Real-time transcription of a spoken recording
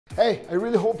Hey, I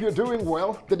really hope you're doing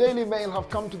well. The Daily Mail have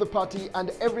come to the party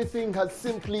and everything has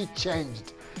simply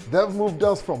changed. They've moved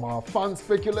us from our fun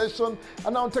speculation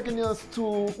and now taking us to,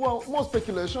 well, more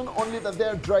speculation, only that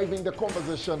they're driving the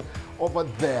conversation over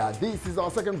there. This is our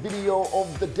second video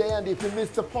of the day, and if you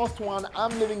missed the first one,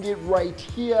 I'm leaving it right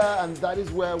here, and that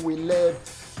is where we led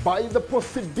by the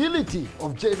possibility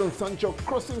of Jadon Sancho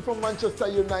crossing from Manchester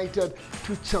United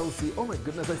to Chelsea. Oh my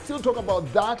goodness, I still talk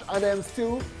about that and I'm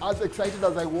still as excited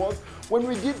as I was when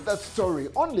we did that story.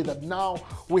 Only that now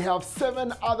we have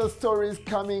 7 other stories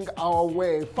coming our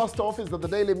way. First off is that the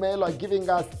Daily Mail are giving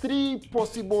us 3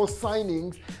 possible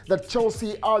signings that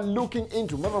Chelsea are looking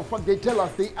into. Matter of fact, they tell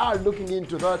us they are looking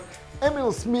into that.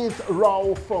 Emile Smith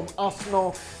Rowe from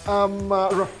Arsenal,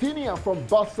 Raphinha from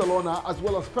Barcelona, as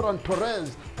well as Ferran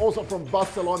Torres, also from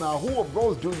Barcelona. Who of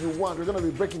those do you want? We're going to be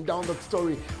breaking down that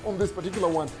story on this particular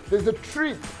one. There's a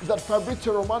trip that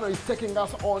Fabrizio Romano is taking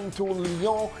us on to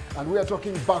Lyon, and we are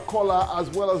talking Barcola as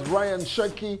well as Rayan,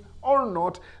 Cherki, or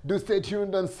not. Do stay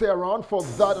tuned and stay around for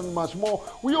that and much more.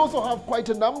 We also have quite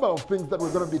a number of things that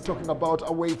we're going to be talking about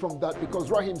away from that,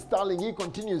 because Raheem Sterling, he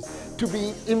continues to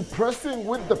be impressing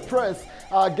with the press,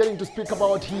 getting to speak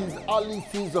about his early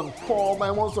season form.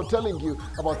 I'm also telling you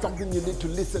about something you need to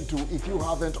listen to if you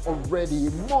haven't already.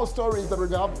 More stories that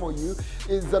we have for you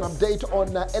is an update on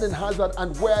Eden Hazard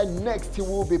and where next he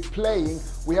will be playing.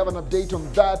 We have an update on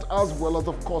that, as well as,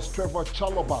 of course, Trevoh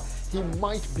Chalobah. He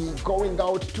might be going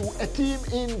out to a team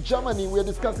in Germany. We're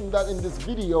discussing that in this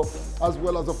video, as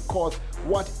well as, of course,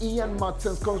 what Ian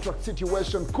Martin's contract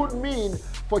situation could mean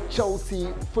for Chelsea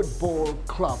Football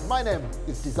Club. My name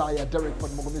is Desire Derek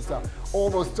from Mugumisa. All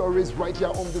those stories right here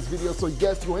on this video. So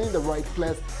yes, you're in the right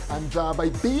place. And by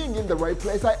being in the right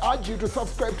place, I urge you to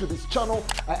subscribe to this channel.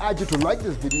 I urge you to like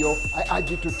this video. I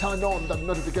urge you to turn on that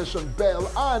notification bell.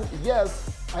 And yes,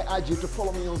 I urge you to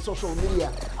follow me on social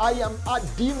media. I am at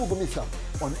DMugumisa.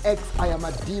 On X, I am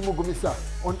at DMugumisa.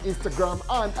 On Instagram,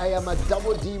 and I am at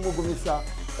Double D Mugumisa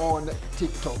on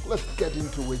TikTok. Let's get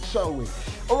into it, shall we?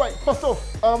 All right, first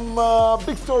off,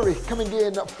 big story coming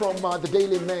in from the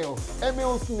Daily Mail.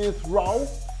 Emile Smith Rowe,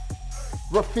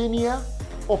 Raphinha,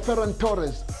 or Ferran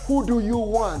Torres? Who do you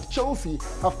want? Chelsea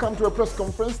have come to a press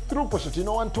conference through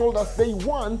Pochettino and told us they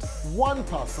want one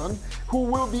person who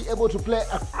will be able to play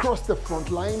across the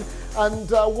front line, and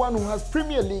one who has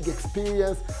Premier League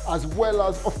experience, as well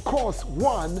as, of course,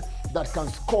 one that can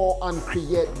score and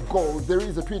create goals. There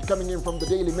is a tweet coming in from the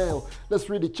Daily Mail. Let's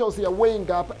read it. Chelsea are weighing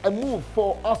up a move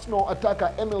for Arsenal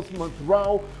attacker Emile Smith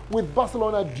Rowe with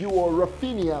Barcelona duo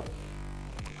Raphinha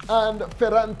and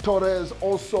Ferran Torres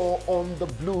also on the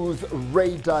Blues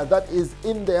radar. That is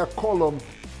in their column,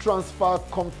 Transfer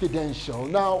Confidential.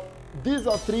 Now, these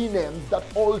are 3 names that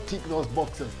all tick those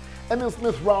boxes. Emile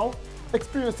Smith Rowe,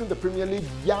 experienced in the Premier League,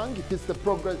 young. It is the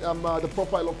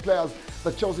profile of players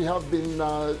that Chelsea have been,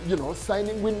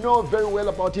 signing. We know very well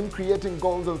about him creating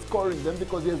goals and scoring them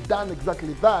because he has done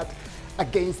exactly that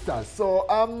against us. So,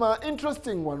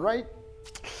 interesting one, right?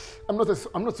 I'm not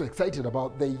so excited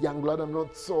about the young lad. I'm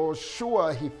not so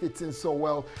sure he fits in so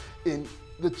well in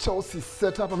the Chelsea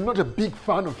setup. I'm not a big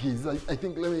fan of his. I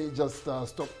think let me just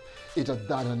stop it at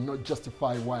that and not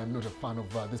justify why I'm not a fan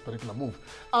of this particular move.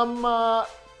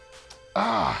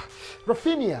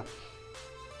 Raphinha.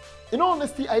 In all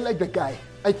honesty, I like the guy.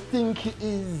 I think he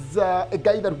is a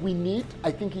guy that we need.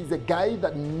 I think he's a guy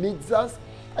that needs us.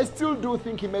 I still do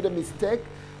think he made a mistake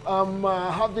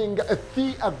having a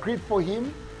fee agreed for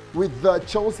him with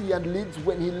Chelsea and Leeds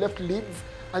when he left Leeds,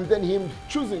 and then him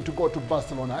choosing to go to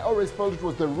Barcelona. I always felt it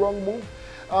was the wrong move.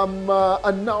 And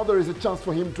now there is a chance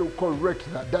for him to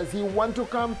correct that. Does he want to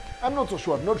come? I'm not so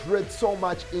sure. I've not read so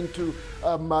much into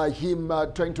him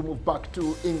trying to move back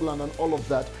to England and all of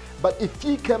that. But if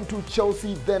he came to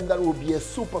Chelsea, then that would be a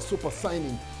super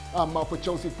signing for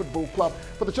Chelsea Football Club.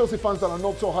 For the Chelsea fans that are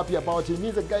not so happy about him,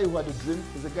 he's a guy who had a dream.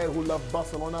 He's a guy who loved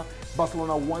Barcelona.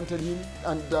 Barcelona wanted him,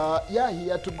 and yeah, he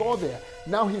had to go there.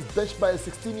 Now he's benched by a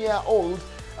 16-year-old,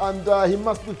 and he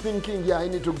must be thinking, yeah, I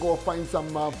need to go find some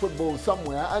football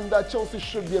somewhere, and Chelsea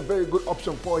should be a very good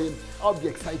option for him. I'll be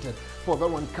excited for that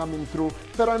one coming through.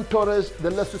 Ferran Torres,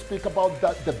 the less we speak about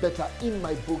that, the better in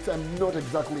my books. I'm not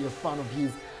exactly a fan of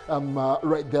his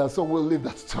right there, so we'll leave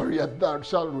that story at that,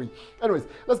 shall we? Anyways,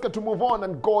 let's get to move on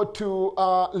and go to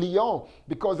Lyon,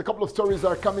 because a couple of stories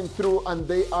are coming through and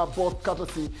they are both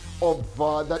courtesy of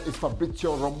that is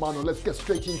Fabrizio Romano. Let's get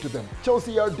straight into them.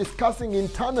 Chelsea are discussing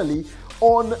internally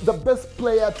on the best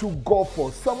player to go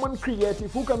for, someone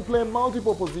creative who can play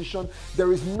multiple positions.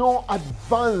 There is no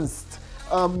advanced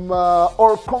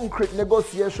or concrete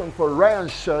negotiation for Rayan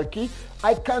Cherki.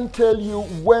 I can't tell you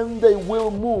when they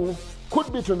will move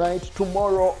could be tonight,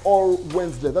 tomorrow, or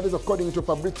Wednesday. That is according to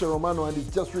Fabrizio Romano, and he's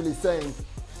just really saying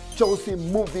Chelsea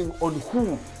moving on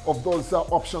who of those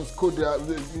options could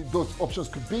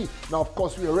be. Now, of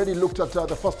course, we already looked at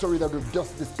the first story that we've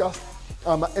just discussed.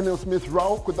 Emile Smith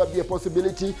Rowe, could that be a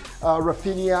possibility?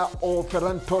 Raphinha or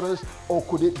Ferran Torres, or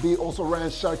could it be also Rayan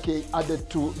Cherki added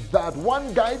to that?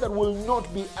 One guy that will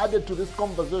not be added to this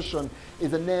conversation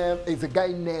is a guy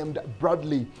named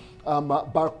Bradley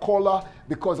Barcola,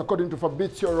 because according to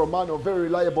Fabrizio Romano, very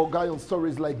reliable guy on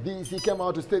stories like these, he came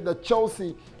out to state that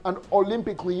Chelsea and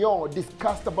Olympique Lyon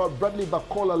discussed about Bradley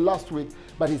Barcola last week,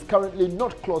 but he's currently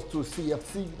not close to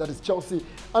CFC, that is Chelsea.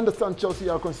 Understand Chelsea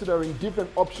are considering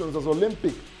different options as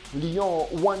Olympique Lyon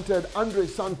wanted Andre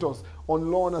Santos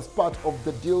on loan as part of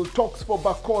the deal. Talks for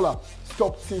Barcola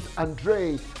stopped since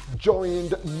Andre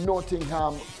joined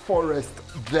Nottingham Forest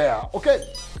there. Okay,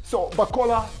 so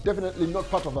Barcola definitely not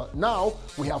part of that. Now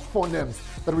we have 4 names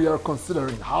that we are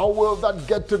considering. How will that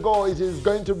get to go? It is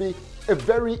going to be a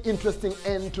very interesting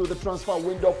end to the transfer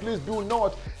window. Please do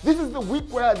note, this is the week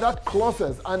where that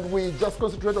closes and we just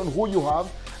concentrate on who you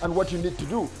have and what you need to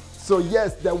do. So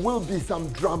yes, there will be some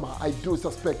drama, I do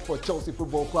suspect, for Chelsea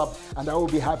Football Club, and I will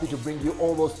be happy to bring you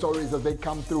all those stories as they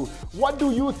come through. What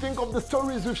do you think of the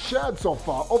stories we've shared so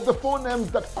far? Of the 4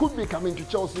 names that could be coming to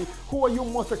Chelsea, who are you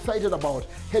most excited about?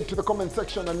 Head to the comment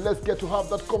section and let's get to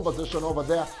have that conversation over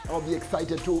there. I'll be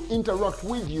excited to interact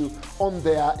with you on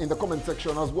there in the comment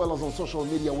section, as well as on social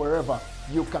media, wherever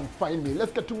you can find me.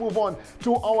 Let's get to move on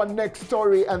to our next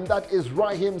story, and that is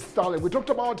Raheem Sterling. We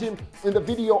talked about him in the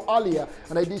video earlier,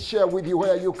 and I did share with you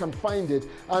where you can find it.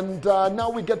 And now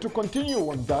we get to continue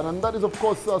on that, and that is, of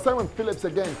course, Simon Phillips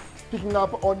again picking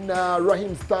up on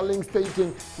Raheem Sterling,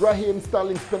 stating Raheem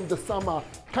Sterling spent the summer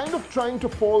kind of trying to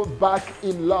fall back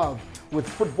in love with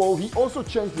football. He also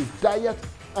changed his diet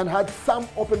and had some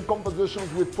open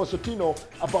conversations with Pochettino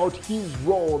about his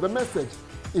role. The message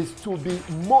is to be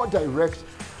more direct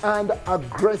and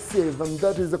aggressive, and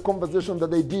that is a conversation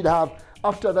that they did have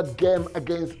after that game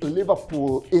against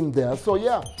Liverpool in there. So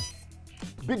yeah,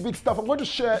 big stuff. I'm going to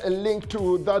share a link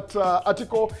to that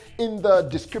article in the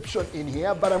description in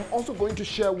here, but I'm also going to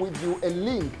share with you a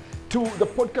link to the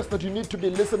podcast that you need to be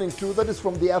listening to. That is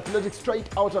from The Athletic, straight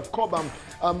out of Cobham.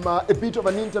 A bit of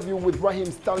an interview with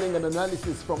Raheem Sterling and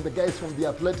analysis from the guys from The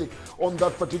Athletic on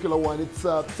that particular one. It's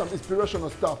some inspirational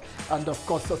stuff, and of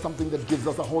course something that gives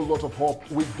us a whole lot of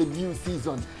hope with the new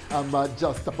season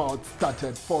just about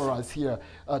started for us here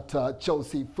at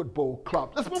Chelsea Football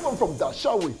Club. Let's move on from that,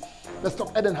 shall we? Let's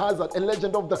talk Eden Hazard, a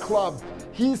legend of the club.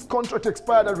 His contract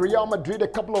expired at Real Madrid a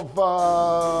couple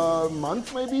of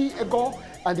months maybe ago,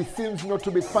 and he seems not to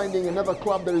be finding another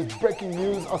club. There is breaking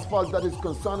news as far as that is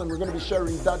concerned, and we're going to be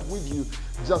sharing that with you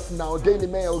just now. Daily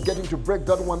Mail getting to break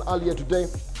that one earlier today.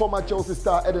 Former Chelsea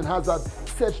star Eden Hazard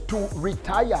set to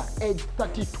retire age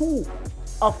 32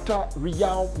 after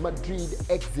Real Madrid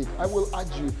exit. I will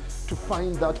urge you to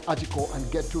find that article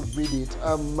and get to read it.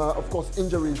 Of course,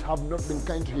 injuries have not been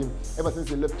kind to him ever since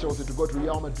he left Chelsea to go to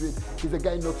Real Madrid. He's a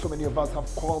guy not so many of us have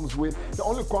qualms with. The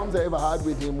only qualms I ever had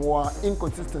with him were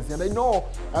inconsistency. And I know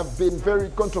I've been very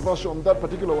controversial on that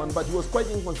particular one, but he was quite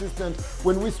inconsistent.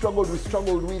 When we struggled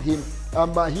with him.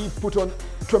 He put on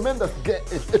a tremendous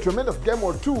game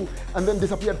or two and then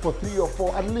disappeared for 3 or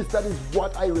 4. At least that is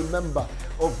what I remember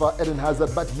of Eden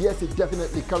Hazard. But yes, he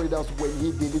definitely carried us when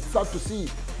he did. It's sad to see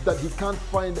that he can't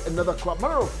find another club.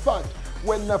 Matter of fact,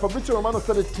 when Fabrizio Romano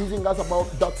started teasing us about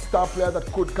that star player that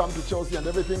could come to Chelsea and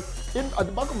everything, at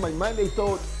the back of my mind I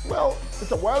thought, well,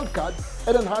 it's a wild card.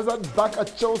 Eden Hazard back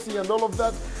at Chelsea and all of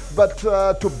that. But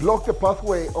to block the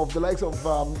pathway of the likes of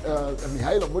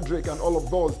Mihailo Mudryk and all of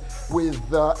those with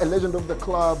a legend of the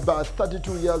club,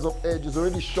 32 years of age, has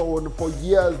already shown for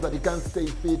years that he can't stay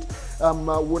fit,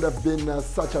 would have been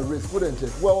such a risk, wouldn't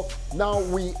it? Well, now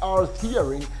we are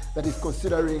hearing that he's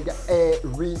considering a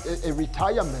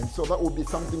retirement, so that would be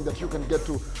something that you can get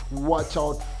to watch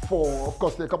out for. Of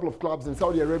course, there are a couple of clubs in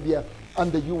Saudi Arabia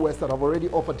and the US that have already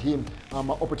offered him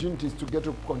opportunities to get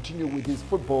to continue with his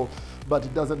football, but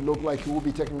it doesn't look like he will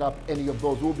be taking up any of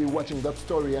those. We'll be watching that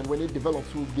story, and when it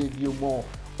develops, we'll give you more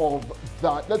of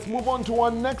that. Let's move on to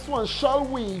our next one, shall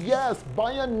we? Yes,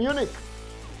 Bayern Munich.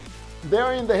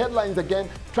 They're in the headlines again,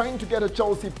 trying to get a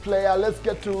Chelsea player. Let's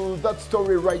get to that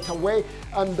story right away.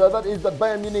 And that is that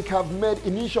Bayern Munich have made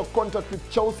initial contact with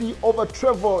Chelsea over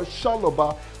Trevoh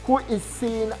Chalobah, who is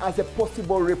seen as a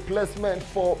possible replacement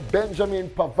for Benjamin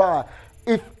Pavard.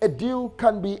 If a deal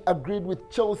can be agreed with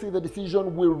Chelsea, the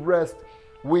decision will rest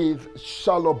with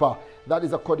Chalobah. That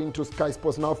is according to Sky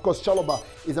Sports. Now, of course, Chalobah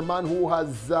is a man who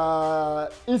has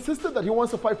insisted that he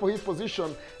wants to fight for his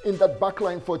position in that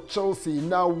backline for Chelsea.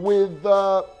 Now, with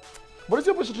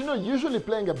Mauricio Pochettino usually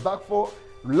playing a back four,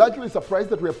 largely surprised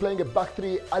that we are playing a back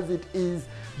three as it is.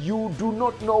 You do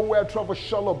not know where Trevoh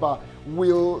Chalobah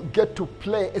will get to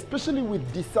play, especially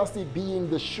with Disasi being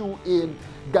the shoe-in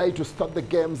guy to start the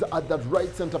games at that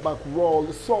right centre-back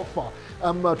role so far.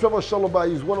 Trevoh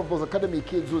Chalobah is one of those academy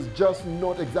kids who's just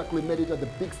not exactly made it at the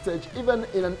big stage, even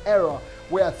in an era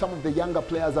where some of the younger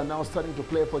players are now starting to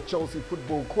play for Chelsea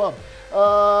Football Club.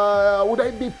 Would I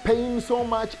be paying so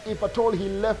much if at all he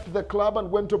left the club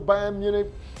and went to Bayern Munich?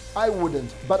 I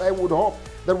wouldn't, but I would hope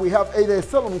that we have either a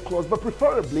sell-on clause, but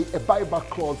preferably a buyback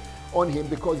clause on him,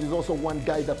 because he's also one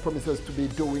guy that promises to be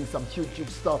doing some huge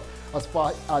stuff as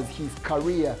far as his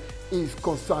career is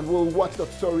concerned. We'll watch that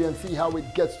story and see how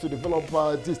it gets to develop.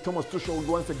 This Thomas Tuchel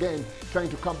once again trying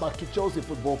to come back to Chelsea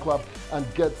Football Club and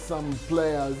get some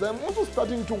players. I'm also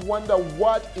starting to wonder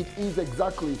what it is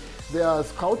exactly their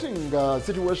scouting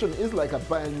situation is like at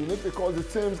Bayern Munich, because it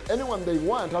seems anyone they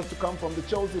want has to come from the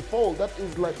Chelsea fold. That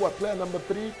is like, what, player number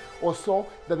 3 or so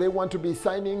that they want to be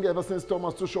signing ever since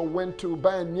Thomas Tuchel went to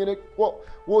Bayern Munich. Well,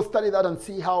 we'll study that and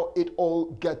see how it all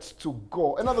gets to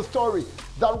go. Another story,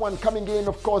 that one coming in,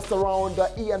 of course, around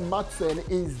Ian Maatsen,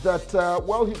 is that,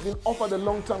 well, he's been offered a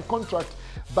long-term contract,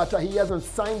 but he hasn't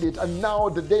signed it, and now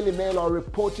the Daily Mail are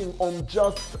reporting on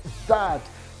just that.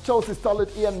 Chelsea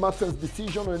starlet Ian Maatsen's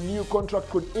decision on a new contract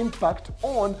could impact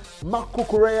on Marc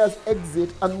Cucurella's exit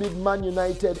amid Man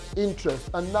United interest.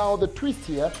 And now the twist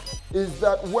here is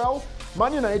that, well,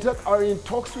 Man United are in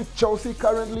talks with Chelsea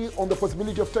currently on the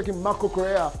possibility of taking Marc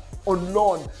Cucurella on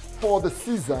loan for the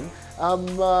season.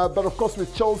 But of course,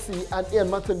 with Chelsea and Ian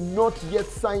Maatsen not yet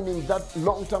signing that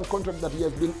long-term contract that he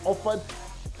has been offered,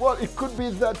 well, it could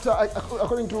be that,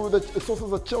 according to the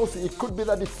sources at Chelsea, it could be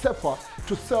that it's safer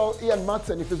to sell Ian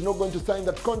Maatsen if he's not going to sign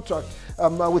that contract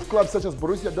with clubs such as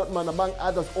Borussia Dortmund, among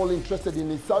others, all interested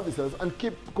in his services, and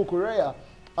keep Cucurella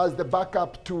as the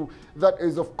backup to, that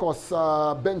is, of course,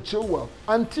 Ben Chilwell.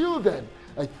 Until then,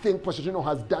 I think Pochettino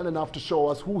has done enough to show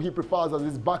us who he prefers as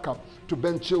his backup to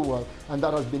Ben Chilwell, and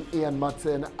that has been Ian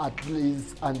Maatsen, at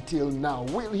least until now.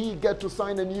 Will he get to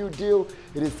sign a new deal?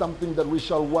 It is something that we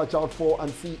shall watch out for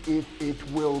and see if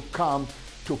it will come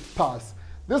to pass.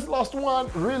 This last one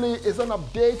really is an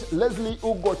update. Leslie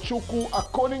Ugochukwu,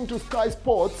 according to Sky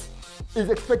Sports, is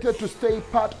expected to stay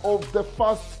part of the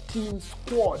first team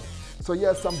squad. So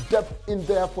yes, some depth in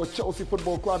there for Chelsea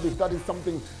Football Club, if that is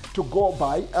something to go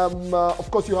by. Of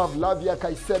course, you have Lavia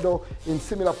Caicedo in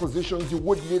similar positions. You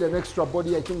would need an extra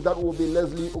body. I think that will be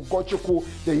Leslie Ugochukwu.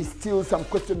 There is still some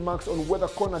question marks on whether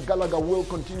Conor Gallagher will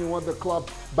continue at the club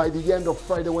by the end of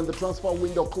Friday when the transfer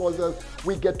window closes.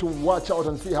 We get to watch out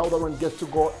and see how that one gets to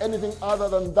go. Anything other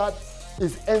than that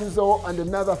is Enzo and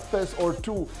another face or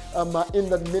two in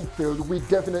that midfield. We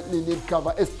definitely need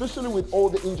cover, especially with all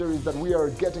the injuries that we are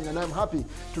getting. And I'm happy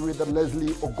to read that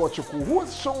Leslie Ugochukwu, who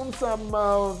has shown some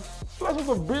flashes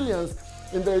of brilliance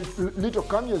in the little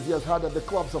cameos he has had at the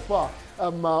club so far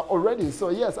already. So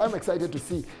yes, I'm excited to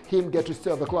see him get to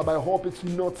stay at the club. I hope it's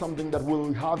not something that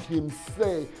will have him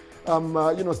stay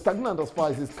stagnant as far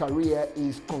as his career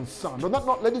is concerned. On that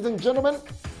note, ladies and gentlemen,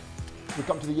 we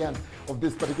come to the end of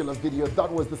this particular video.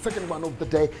 That was the second one of the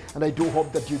day, and I do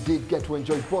hope that you did get to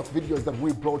enjoy both videos that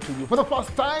we brought to you for the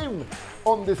first time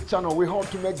on this channel. We hope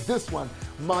to make this one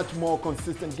much more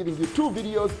consistent, giving you 2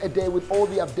 videos a day with all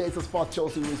the updates as far as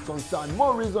Chelsea is concerned.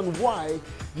 More reason why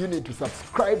you need to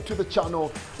subscribe to the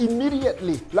channel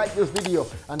immediately, like this video,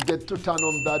 and get to turn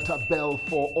on that bell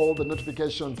for all the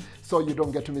notifications so you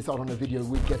don't get to miss out on a video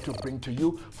we get to bring to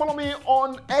you. Follow me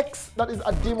on X, that is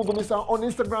at @DMugumisa, on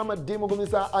Instagram at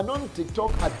 @DMugumisa, and on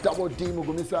TikTok at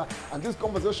 @DMugumisa. And these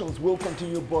conversations will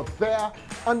continue both there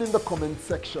and in the comment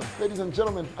section. Ladies and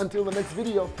gentlemen, until the next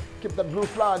video, keep that blue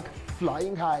flag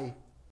flying high.